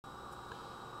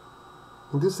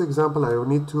In this example, I will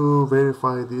need to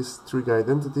verify this trig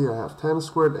identity. I have tan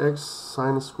squared x,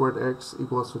 sine squared x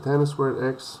equals to tan squared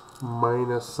x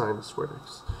minus sine squared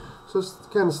x. So you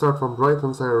can start from right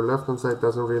hand side or left hand side,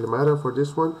 doesn't really matter for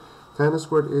this one. Tan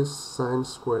squared is sine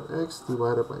squared x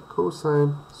divided by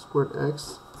cosine squared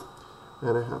x,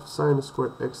 and I have sine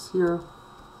squared x here.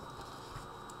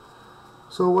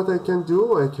 So what I can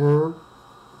do, I can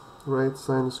write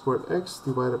sine squared x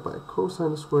divided by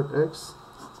cosine squared x.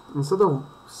 Instead of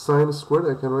sine squared,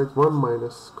 I can write 1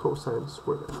 minus cosine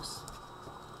squared x.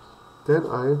 Then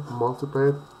I multiply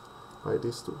it by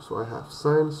these two. So I have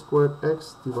sine squared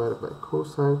x divided by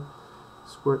cosine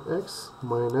squared x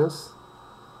minus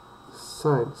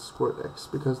sine squared x,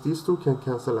 because these two can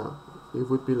cancel out. It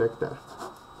would be like that.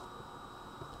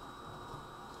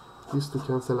 These two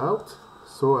cancel out,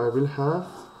 so I will have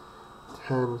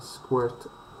tan squared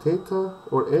theta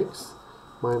or x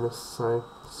minus sine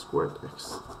squared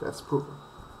x. That's proven.